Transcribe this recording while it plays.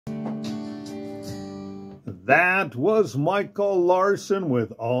That was Michael Larson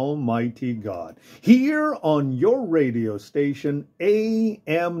with Almighty God. Here on your radio station,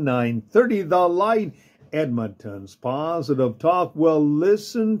 AM 930, The Light, Edmonton's Positive Talk. Well,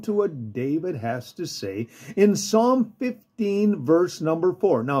 listen to what David has to say in Psalm 15, verse number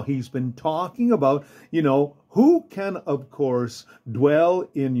 4. Now, he's been talking about, who can, of course, dwell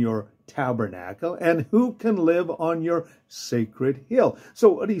in your tabernacle and who can live on your sacred hill. So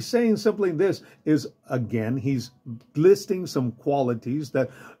what he's saying simply this is, again, he's listing some qualities that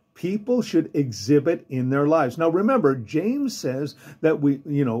people should exhibit in their lives. Now, remember, James says that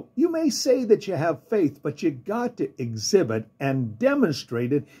you may say that you have faith, but you got to exhibit and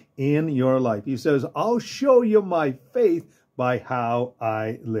demonstrate it in your life. He says, I'll show you my faith by how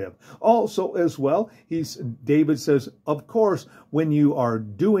I live. Also, as well, David says, of course, when you are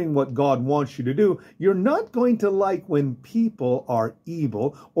doing what God wants you to do, you're not going to like when people are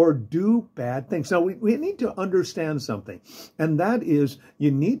evil or do bad things. Now, we need to understand something, and that is you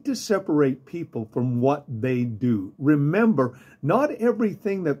need to separate people from what they do. Remember, not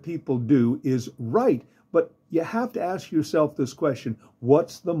everything that people do is right, but you have to ask yourself this question: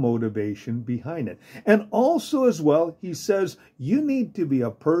 what's the motivation behind it? And also as well, he says you need to be a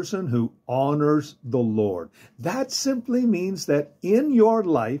person who honors the Lord. That simply means that in your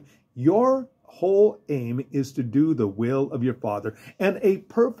life, your whole aim is to do the will of your Father. And a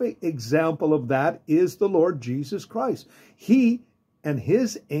perfect example of that is the Lord Jesus Christ.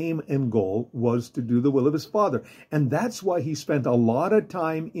 His aim and goal was to do the will of his Father. And that's why he spent a lot of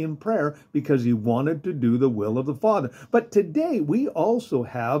time in prayer, because he wanted to do the will of the Father. But today we also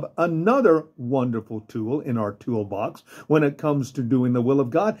have another wonderful tool in our toolbox when it comes to doing the will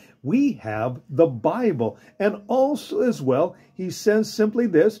of God. We have the Bible. And also as well, he says simply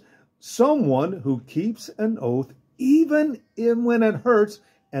this: someone who keeps an oath even when it hurts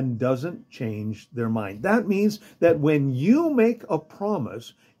and doesn't change their mind. That means that when you make a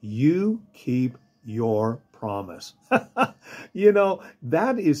promise, you keep your promise.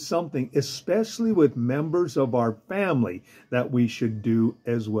 That is something, especially with members of our family, that we should do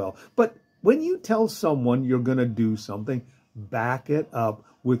as well. But when you tell someone you're going to do something, back it up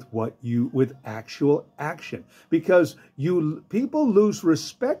with actual action, because people lose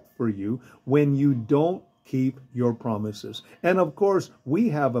respect for you when you don't keep your promises. And of course, we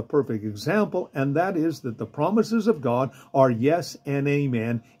have a perfect example, and that is that the promises of God are yes and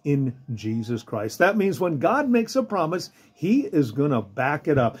amen in Jesus Christ. That means when God makes a promise, he is going to back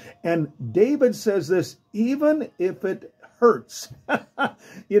it up. And David says this, even if it hurts.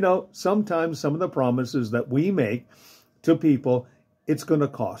 Sometimes some of the promises that we make to people, it's going to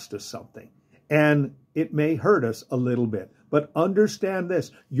cost us something. And it may hurt us a little bit. But understand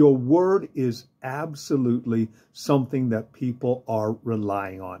this, your word is absolutely something that people are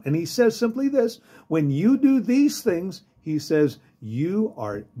relying on. And he says simply this: when you do these things, he says, you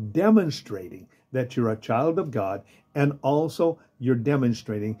are demonstrating that you're a child of God, and also you're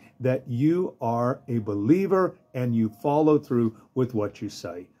demonstrating that you are a believer and you follow through with what you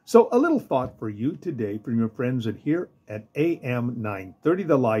say. So a little thought for you today from your friends here at AM 930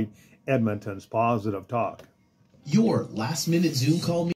 The Light, Edmonton's Positive Talk. Your last-minute Zoom call